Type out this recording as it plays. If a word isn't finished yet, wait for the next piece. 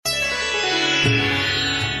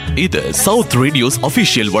இது south radios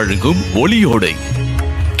official வழங்கும் ஒளியோடை.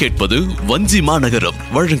 கேட்பது வஞ்சி மாநகரம்.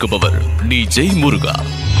 வழங்குபவர் DJ முருகா.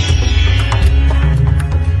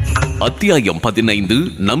 அத்தியாயம் 15.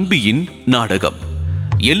 நம்பியின் நாடகம்.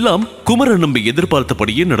 எல்லாம் குமரன் நம்பி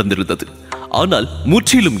எதிர்பார்த்தபடியே நடந்திருந்தது. ஆனால்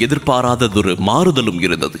முற்றிலும் எதிர்பாராததொரு மாறுதலும்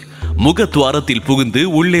இருந்தது. முகத்வாரத்தில் புகுந்து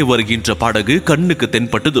உள்ளே வருகின்ற படகு கண்ணுக்கு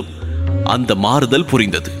தென்பட்டதும் அந்த மாறுதல்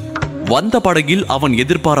புரிந்தது. வந்த படகில் அவன்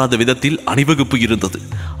எதிர்பாராத விதத்தில் அணிவகுப்பு இருந்தது.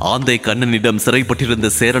 ஆந்தை கண்ணனிடம் சிறைப்பட்டிருந்த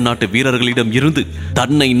சேர நாட்டு வீரர்களிடம் இருந்து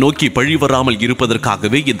தன்னை நோக்கி பழி வராமல்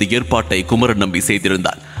இருப்பதற்காகவே இந்த ஏற்பாட்டை குமரன் நம்பி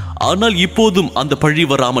செய்திருந்தான். ஆனால் இப்போதும் அந்த பழி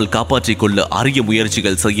வராமல் காப்பாற்றிக் கொள்ள அரிய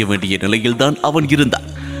முயற்சிகள் செய்ய வேண்டிய நிலையில்தான் அவன் இருந்தான்.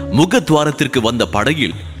 முகத்வாரத்திற்கு வந்த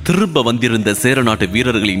படகில் திரும்ப வந்திருந்த சேர நாட்டு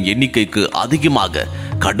வீரர்களின் எண்ணிக்கைக்கு அதிகமாக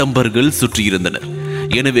கடம்பர்கள் சுற்றியிருந்தனர்.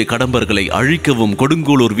 எனவே கடம்பர்களை அழிக்கவும்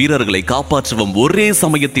கொடுங்கோளூர் வீரர்களை காப்பாற்றவும் ஒரே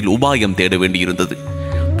சமயத்தில் உபாயம் தேட வேண்டியிருந்தது.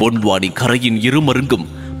 பொன்வானி கரையின் இருமருங்கும்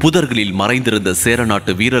புதர்களில் மறைந்திருந்த சேர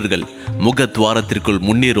நாட்டு வீரர்கள் முகத்வாரத்திற்குள்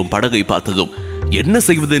முன்னேறும் படகை பார்த்ததும் என்ன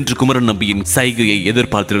செய்வது என்று குமரன் நம்பியின் சைகையை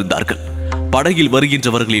எதிர்பார்த்திருந்தார்கள். படகில்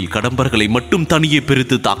வருகின்றவர்களில் கடம்பர்களை மட்டும் தனியே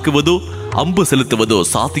பிரித்து தாக்குவதோ அம்பு செலுத்துவதோ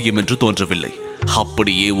சாத்தியம் என்று தோன்றவில்லை.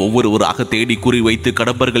 அப்படியே ஒவ்வொருவராக தேடி குறிவைத்து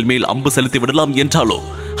கடம்பர்கள் மேல் அம்பு செலுத்தி விடலாம் என்றாலோ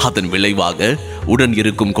அதன் விளைவாக உடன்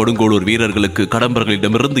இருக்கும் கொடுங்கோளூர் வீரர்களுக்கு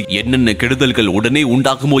கடம்பர்களிடமிருந்து என்னென்ன கெடுதல்கள் உடனே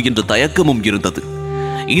உண்டாகுமோ என்ற தயக்கமும் இருந்தது.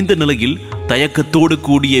 இந்த நிலையில் தயக்கத்தோடு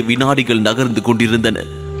கூடிய வினாடிகள் நகர்ந்து கொண்டிருந்தன.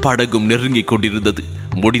 படகும் நெருங்கிக் கொண்டிருந்தது.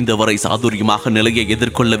 முடிந்தவரை சாதுரியமாக நிலையை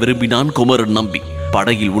எதிர்கொள்ள விரும்பினான் குமரன் நம்பி.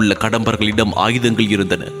 படகில் உள்ள கடம்பர்களிடம் ஆயுதங்கள்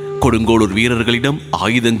இருந்தன. கொடுங்கோளூர் வீரர்களிடம்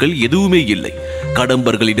ஆயுதங்கள் எதுவுமே இல்லை.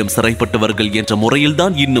 கடம்பர்களிடம் சிறைப்பட்டவர்கள் என்ற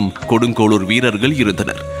முறையில்தான் இன்னும் கொடுங்கோளூர் வீரர்கள்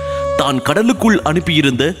இருந்தனர். தான் கடலுக்குள்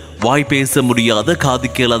அனுப்பியிருந்த வாய் பேச முடியாத காது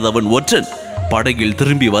கேளாதவன் ஒற்றன் படகில்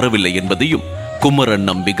திரும்பி வரவில்லை என்பதையும் குமரன்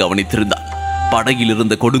நம்பி கவனித்திருந்தார். படகில்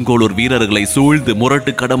இருந்த கொடுங்கோளூர் வீரர்களை சூழ்ந்து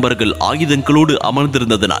முரட்டு கடம்பர்கள் ஆயுதங்களோடு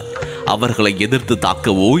அமர்ந்திருந்ததனால் அவர்களை எதிர்த்து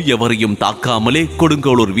தாக்கவோ எவரையும் தாக்காமலே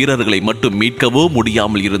கொடுங்கோளூர் வீரர்களை மட்டும் மீட்கவோ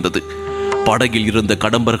முடியாமல் இருந்தது. படகில் இருந்த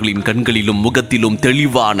கடம்பர்களின் கண்களிலும் முகத்திலும்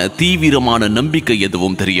தெளிவான தீவிரமான நம்பிக்கை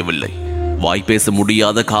எதுவும் தெரியவில்லை. வாய் பேச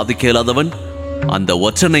முடியாத காது கேளாதவன் அந்த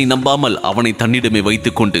ஒற்றனை நம்பாமல் அவனை தன்னிடமே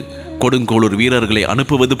வைத்துக் கொண்டு கொடுங்கோளூர் வீரர்களை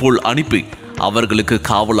அனுப்புவது போல் அனுப்பி அவர்களுக்கு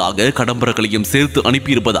காவலாக கடம்பர்களையும் சேர்த்து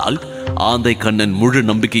அனுப்பியிருப்பதால் ஆந்தை கண்ணன் முழு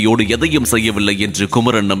நம்பிக்கையோடு எதையும் செய்யவில்லை என்று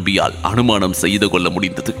குமரன் நம்பியால் அனுமானம் செய்து கொள்ள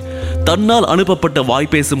முடிந்தது. தன்னால் அனுப்பப்பட்ட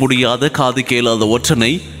வாய் பேச முடியாத காது கேளாத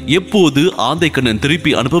ஒற்றனை எப்போது ஆந்தை கண்ணன்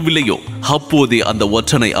திருப்பி அனுப்பவில்லையோ அப்போதே அந்த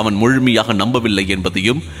ஒற்றனை அவன் முழுமையாக நம்பவில்லை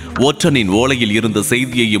என்பதையும் ஒற்றனின் ஓலையில் இருந்த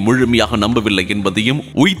செய்தியையும் முழுமையாக நம்பவில்லை என்பதையும்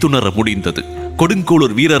உய்த்துணர முடிந்தது.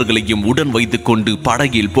 கொடுங்கோளூர் வீரர்களையும் உடன் வைத்துக் கொண்டு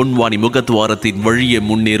படகில் பொன்வானி முகத்வாரத்தின் வழியே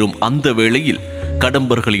முன்னேறும் அந்த வேளையில்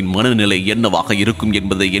கடம்பர்களின் மனநிலை என்னவாக இருக்கும்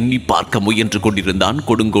என்பதை எண்ணி பார்க்க முயன்று கொண்டிருந்தான்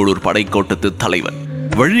கொடுங்கோளூர் படைக்கோட்டத்து தலைவன்.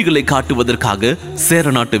 வழிகளை காட்டுவதற்காக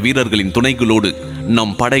சேர நாட்டு வீரர்களின் துணைகளோடு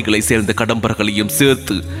நம் படைகளை சேர்ந்த கடம்பர்களையும்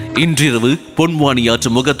சேர்த்து இன்றிரவு பொன்வானி ஆற்று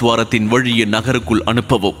முகத்வாரத்தின் வழியே நகருக்குள்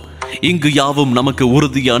அனுப்பவும். இங்கு யாவும் நமக்கு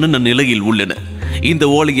உறுதியான நிலையில் உள்ளன. இந்த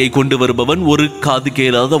ஓலையை கொண்டு வருபவன் ஒரு காது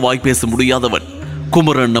கேளாத வாய் பேச முடியாதவன்.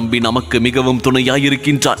 குமரன் நம்பி நமக்கு மிகவும்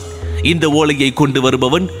துணையாயிருக்கின்றான். இந்த ஓலையை கொண்டு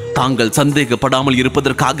வருபவன் தாங்கள் சந்தேகப்படாமல்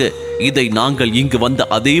இருப்பதற்காக இதை நாங்கள் இங்கு வந்த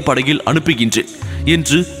அதே படகில் அனுப்புகின்றேன்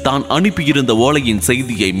என்று தான் அனுப்பியிருந்த ஓலையின்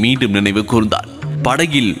செய்தியை மீண்டும் நினைவு கூர்ந்தார்.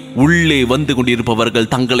 படகில் உள்ளே வந்து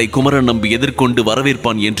கொண்டிருப்பவர்கள் தங்களை குமரன் நம்பி எதிர்கொண்டு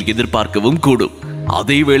வரவேற்பான் என்று எதிர்பார்க்கவும் கூடும்.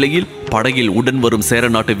 அதே வேளையில் படகில் உடன் வரும் சேர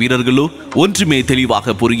நாட்டு வீரர்களோ ஒன்றுமே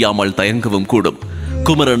தெளிவாக புரியாமல் தயங்கவும் கூடும்.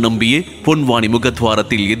 குமரன் நம்பியே பொன்வானி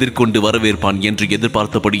முகத்வாரத்தில் எதிர்கொண்டு வரவேற்பான் என்று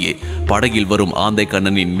எதிர்பார்த்தபடியே படகில் வரும் ஆந்தை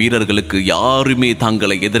கண்ணனின் வீரர்களுக்கு யாருமே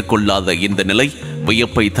தங்களை எதிர்கொள்ளாத இந்த நிலை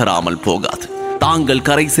வியப்பை தராமல் போகாது. தாங்கள்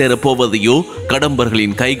கரை சேர போவதையோ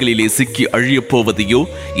கடம்பர்களின் கைகளிலே சிக்கி அழியப் போவதையோ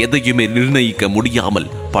எதையுமே நிர்ணயிக்க முடியாமல்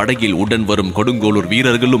படகில் உடன் வரும் கொடுங்கோளூர்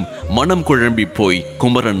வீரர்களும் மனம் குழம்பி போய்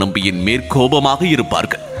குமரன் நம்பியின் மேற்கோபமாக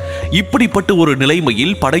இருப்பார்கள். இப்படிப்பட்ட ஒரு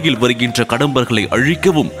நிலைமையில் படகில் வருகின்ற கடம்பர்களை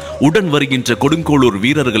அழிக்கவும் உடன் வருகின்ற கொடுங்கோளூர்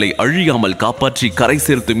வீரர்களை அழியாமல் காப்பாற்றி கரை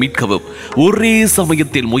சேர்த்து மீட்கவும் ஒரே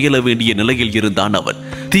சமயத்தில் முயல வேண்டிய நிலையில் இருந்தான் அவன்.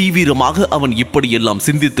 தீவிரமாக அவன் இப்படியெல்லாம்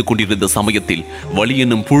சிந்தித்துக் கொண்டிருந்த சமயத்தில்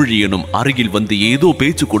வலியனும் பூழியனும் அருகில் வந்து ஏதோ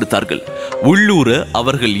பேச்சு கொடுத்தார்கள். உள்ளூர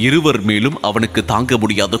அவர்கள் இருவர் மேலும் அவனுக்கு தாங்க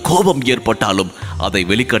முடியாத கோபம் ஏற்பட்டாலும் அதை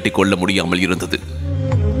வெளிக்காட்டிக் கொள்ள முடியாமல் இருந்தது.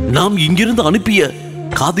 நாம் இங்கிருந்து அனுப்பிய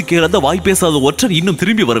காது கேளாத வாய் பேசாத ஒற்றன் இன்னும்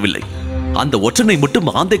திரும்பி வரவில்லை. அந்த ஒற்றனை மட்டும்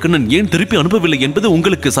ஆந்தை கண்ணன் ஏன் திருப்பி அனுப்பவில்லை என்பது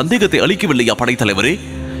உங்களுக்கு சந்தேகத்தை அளிக்கவில்லையா படைத்தலைவரே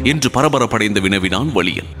என்று பரபரப்படைந்து வினவினான்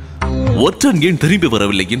வலியன். ஒற்றன் ஏன் திரும்பி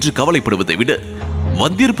வரவில்லை என்று கவலைப்படுவதை விட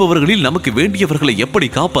வந்திருப்பவர்களில் நமக்கு வேண்டியவர்களை எப்படி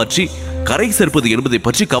காப்பாற்றி கரை சேர்ப்பது என்பதை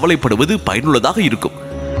பற்றி கவலைப்படுவது பயனுள்ளதாக இருக்கும்.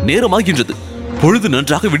 நேரமாகின்றது. பொழுது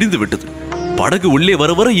நன்றாக விடிந்து விட்டது. படகு உள்ளே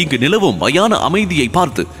வர வர இங்கு நிலவும் மயான அமைதியை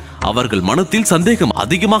பார்த்து அவர்கள் மனத்தில் சந்தேகம்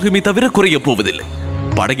அதிகமாகவே தவிர குறைய போவதில்லை.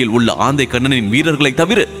 படகில் உள்ள ஆந்தை கண்ணனின் வீரர்களை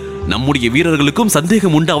தவிர நம்முடைய வீரர்களுக்கும்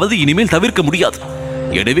சந்தேகம் உண்டாவது இனிமேல் தவிர்க்க முடியாது.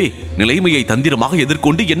 எனவே நிலைமையை தந்திரமாக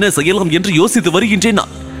எதிர்கொண்டு என்ன செய்யலாம் என்று யோசித்து வருகின்றேன்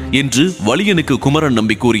நான் என்று வலியனுக்கு குமரன்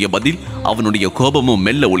நம்பி கூறிய பதில் அவனுடைய கோபமும்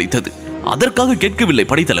மெல்ல ஒலித்தது. அதற்காக கேட்கவில்லை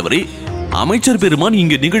படைத்தலைவரே. அமைச்சர் பெருமான்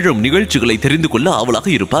இங்கு நிகழும் நிகழ்ச்சிகளை தெரிந்து கொள்ள ஆவலாக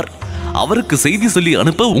இருப்பார். அவருக்கு செய்தி சொல்லி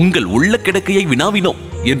அனுப்ப உங்கள் உள்ள கிடக்கையை வினாவினோம்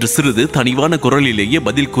என்று சிறிது தனிவான குரலிலேயே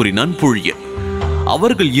பதில் கூறினான் புழியன்.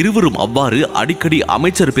 அவர்கள் இருவரும் அவ்வாறு அடிக்கடி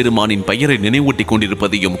அமைச்சர் பெருமானின் பெயரை நினைவூட்டிக்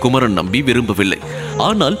கொண்டிருப்பதையும் குமரன் நம்பி விரும்பவில்லை.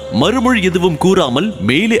 ஆனால் மறுமொழி எதுவும் கூறாமல்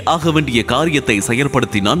மேலே ஆக வேண்டிய காரியத்தை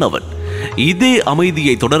செயற்படுத்தினான் அவன். இதே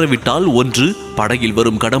அமைதியை தொடரவிட்டால் ஒன்று படகில்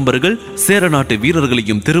வரும் கடம்பர்கள் சேர நாட்டு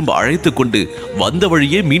வீரர்களையும் திரும்ப அழைத்துக் கொண்டு வந்த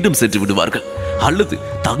வழியே மீண்டும் சென்று விடுவார்கள், அல்லது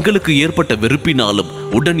தங்களுக்கு ஏற்பட்ட வெறுப்பினாலும்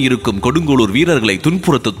உடன் இருக்கும் கொடுங்கோளூர் வீரர்களை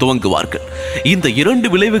துன்புறுத்த துவங்குவார்கள். இந்த இரண்டு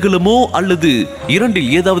விளைவுகளுமோ அல்லது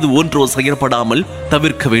இரண்டில் ஏதாவது ஒன்றோ செயற்படாமல்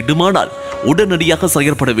தவிர்க்க வேண்டுமானால் உடனடியாக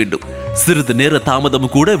செயற்பட வேண்டும். சிறிது நேர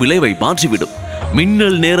தாமதம் கூட விளைவை மாற்றிவிடும்.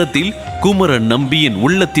 மின்னல் நேரத்தில் குமரன் நம்பியின்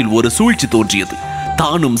உள்ளத்தில் ஒரு சூழ்ச்சி தோன்றியது.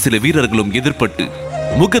 தானும் சில வீரர்களும் எதிர்பட்டு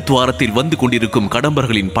முகத்வாரத்தில் வந்து கொண்டிருக்கும்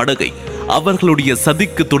கடம்பர்களின் படகை அவர்களுடைய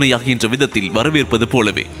சதிக்கு துணையாகின்ற விதத்தில் வரவேற்பது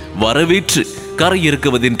போலவே வரவேற்று கரை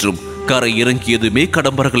இறக்குவதென்றும் கரை இறங்கியதுமே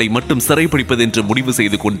கடம்பர்களை மட்டும் சிறைப்பிடிப்பதென்று முடிவு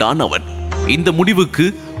செய்து கொண்டான் அவன். இந்த முடிவுக்கு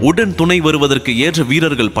உடன் துணை வருவதற்கு ஏற்ற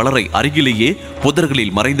வீரர்கள் பலரை அருகிலேயே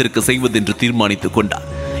புதர்களில் மறைந்திருக்க செய்வதென்று தீர்மானித்துக் கொண்டார்.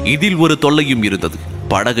 இதில் ஒரு தொல்லையும் இருந்தது.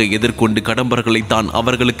 படகை எதிர்கொண்டு கடம்பர்களை தான்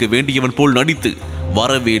அவர்களுக்கு வேண்டியவன் போல் நடித்து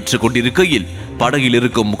வரவேற்று கொண்டிருக்கையில் படகில்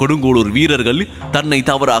இருக்கும் கொடுங்கோளூர் வீரர்கள் தன்னை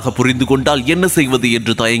தவறாக புரிந்து கொண்டால் என்ன செய்வது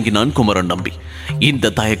என்று தயங்கினான் குமரன் நம்பி.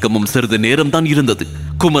 இந்த தயக்கமும் சிறிது நேரம்தான் இருந்தது.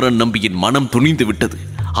 குமரன் நம்பியின் மனம் துணிந்து விட்டது.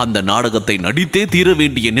 அந்த நாடகத்தை நடித்தே தீர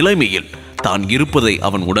வேண்டிய நிலைமையில் தான் இருப்பதை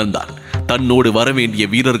அவன் உணர்ந்தான். தன்னோடு வரவேண்டிய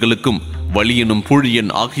வீரர்களுக்கும் வலியனும்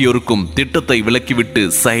புழியன் ஆகியோருக்கும் திட்டத்தை விலக்கிவிட்டு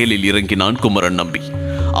செயலில் இறங்கினான் குமரன் நம்பி.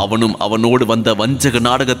 அவனும் அவனோடு வந்த வஞ்சக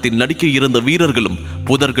நாடகத்தில் நடிக்க இருந்த வீரர்களும்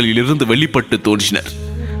புதர்களில் இருந்து வெளிப்பட்டு தோன்றினர்.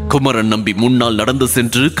 குமரன் நம்பி முன்னால் நடந்து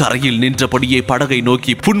சென்று கரையில் நின்றபடியே படகை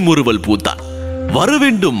நோக்கி புன்முறுவல் பூத்தான்.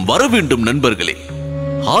 வரவேண்டும் வரவேண்டும் நண்பர்களே,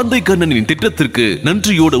 ஆந்தை கண்ணனின் திட்டத்திற்கு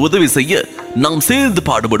நன்றியோடு உதவி செய்ய நாம் சேர்ந்து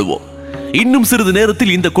பாடுபடுவோம். இன்னும் சிறிது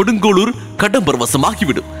நேரத்தில் இந்த கொடுங்கோளூர் கடம்பர்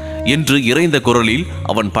வசமாகிவிடும் என்று இறைந்த குரலில்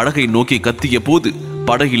அவன் படகை நோக்கி கத்திய போது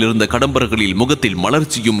படகில் இருந்த கடம்பர்களில் முகத்தில்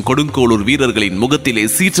மலர்ச்சியும் கொடுங்கோளூர் வீரர்களின் முகத்திலே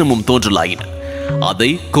சீற்றமும் தோன்றலாயின. அதை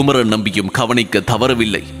குமரன் நம்பியும் கவனிக்க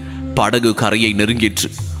தவறவில்லை. படகு கரையை நெருங்கிற்று.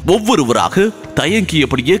 ஒவ்வொருவராக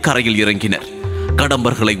தயங்கியபடியே கரையில் இறங்கினர்.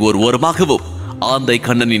 கடம்பர்களை ஓர் ஓரமாகவும் ஆந்தை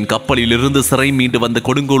கண்ணனின் கப்பலில் இருந்து சிறை மீண்டு வந்த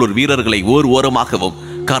கொடுங்கோளூர் வீரர்களை ஓர் ஓரமாகவும்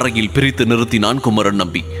கரையில் பிரித்து நிறுத்தினான் குமரன்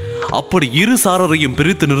நம்பி. அப்படி இரு சாரரையும்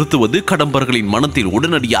பிரித்து நிறுத்துவது கடம்பர்களின் மனத்தில்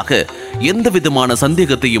உடனடியாக எந்த விதமான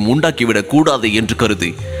சந்தேகத்தையும் உண்டாக்கிவிடக் கூடாது என்று கருதி,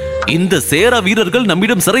 இந்த சேர வீரர்கள்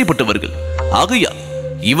நம்மிடம் சிறைப்பட்டவர்கள், ஆகையால்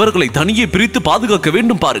இவர்களை தனியே பிரித்து பாதுகாக்க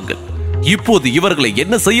வேண்டும். பாருங்கள், இப்போது இவர்களை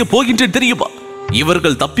என்ன செய்ய போகின்றேன் தெரியுமா?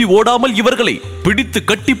 இவர்கள் தப்பி ஓடாமல் இவர்களை பிடித்து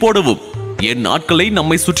கட்டி போடவும் என் ஆட்களை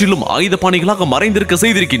நம்மை சுற்றிலும் ஆயுத பாணிகளாக மறைந்திருக்க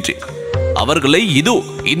செய்திருக்கின்றேன். அவர்களை இதோ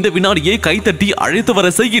இந்த வினாடியே கைத்தட்டி அழைத்து வர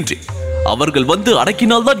செய்கின்றேன். அவர்கள் வந்து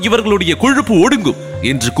அடக்கினால்தான் இவர்களுடைய கொழுப்பு ஒடுங்கும்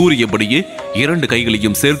என்று கூறியபடியே இரண்டு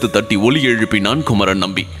கைகளையும் சேர்த்து தட்டி ஒலி எழுப்பினான் குமரன்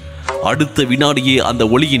நம்பி. அடுத்த வினாடியே அந்த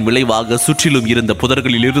ஒளியின் விளைவாக சுற்றிலும் இருந்த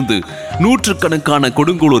புதர்களில் இருந்து நூற்றுக்கணக்கான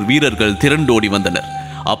கொடுங்கோளூர் வீரர்கள் திரண்டோடி வந்தனர்.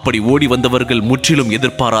 அப்படி ஓடி வந்தவர்கள் முற்றிலும்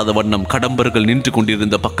எதிர்பாராத வண்ணம் கடம்பர்கள் நின்று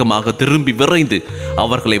கொண்டிருந்த பக்கமாக திரும்பி விரைந்து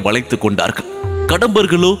அவர்களை வளைத்துக் கொண்டார்கள்.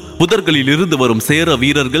 கடம்பர்களோ புதர்களில் இருந்து வரும் சேர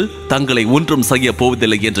வீரர்கள் தங்களை ஒன்றும் செய்ய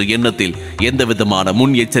போவதில்லை என்ற எண்ணத்தில் எந்த விதமான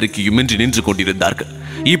முன் எச்சரிக்கையுமின்றி நின்று கொண்டிருந்தார்கள்.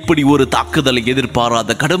 இப்படி ஒரு தாக்குதலை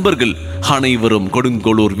எதிர்பாராத கடம்பர்கள் அனைவரும்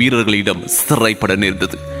கொடுங்கோளூர் வீரர்களிடம் சிறைப்பட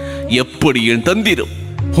நேர்ந்தது. எப்படி என் தந்திரம்?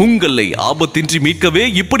 உங்களை ஆபத்தின்றி மீட்கவே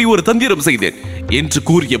இப்படி ஒரு தந்திரம் செய்தேன் என்று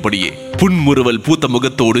கூறியபடியே புன்முறுவல் பூத்த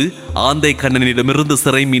முகத்தோடு ஆந்தை கண்ணனிடமிருந்து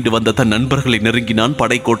சிறை மீண்டு வந்த தன் நண்பர்களை நெருங்கினான்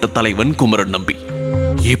படைக்கோட்ட தலைவன் குமரன் நம்பி.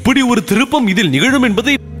 எப்படி ஒரு திருப்பம் இதில் நிகழும்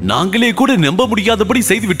என்பதை நாங்களே கூட நம்ப முடியாதபடி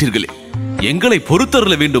செய்துவிட்டீர்களே. எங்களை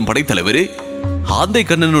பொறுத்தருள வேண்டும் படைத்தலைவரே. ஆந்தை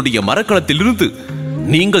கண்ணனுடைய மரக்களத்திலிருந்து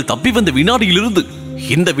நீங்கள் தப்பி வந்த வினாடியிலிருந்து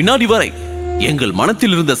இந்த வினாடி வரை எங்கள்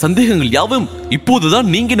மனத்தில் இருந்த சந்தேகங்கள் யாவும் இப்போதுதான்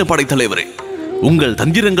நீங்கின படைத்தலைவரே. உங்கள்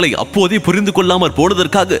தந்திரங்களை அப்போதே புரிந்து கொள்ளாமற்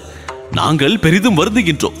போனதற்காக நாங்கள் பெரிதும்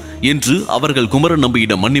வருந்துகின்றோம் என்று அவர்கள் குமரன்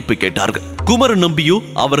நம்பியிடம் மன்னிப்பு கேட்டார்கள். குமரன் நம்பியோ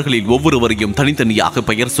அவர்களில் ஒவ்வொருவரையும் தனித்தனியாக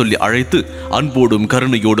பெயர் சொல்லி அழைத்து அன்போடும்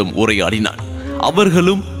கருணையோடும் உரையாடினார்.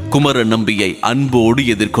 அவர்களும் குமரன் நம்பியை அன்போடு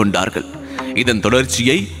எதிர்கொண்டார்கள். இதன்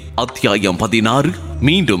தொடர்ச்சியை அத்தியாயம் 16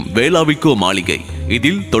 மீண்டும் வேளாவிக்கோ மாளிகை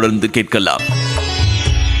இதில் தொடர்ந்து கேட்கலாம்.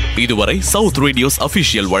 இதுவரை சவுத் ரேடியோஸ்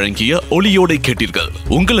அபிஷியல் வழங்கிய ஒளியோடை கேட்டீர்கள்.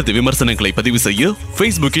 உங்களது விமர்சனங்களை பதிவு செய்ய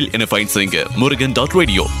Facebookல் என ஃபைண்ட் செய்யுங்க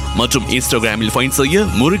murugan.radio மற்றும் Instagramல் ஃபைண்ட் செய்ய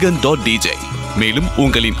murugan.dj. மேலும்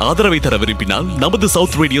உங்களின் ஆதரவை தர விரும்பினால் நமது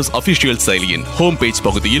சவுத் ரேடியோஸ் அபிஷியல் செயலியின் ஹோம் பேஜ்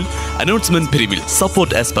பகுதியில் அனௌன்ஸ்மெண்ட் பிரிவில்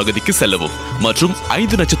சப்போர்ட் ஆஸ் பகுதிக்கு செல்லவும் மற்றும்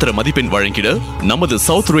 5 நட்சத்திர மதிப்பெண் வழங்கிட நமது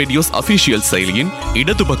சவுத் ரேடியோஸ் அபிஷியல் செயலியின்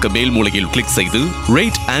இடது பக்க மேல் மூலையில் கிளிக் செய்து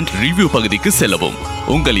ரேட் அண்ட் ரிவ்யூ பகுதிக்கு செல்லவும்.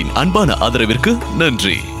 உங்களின் அன்பான ஆதரவிற்கு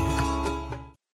நன்றி.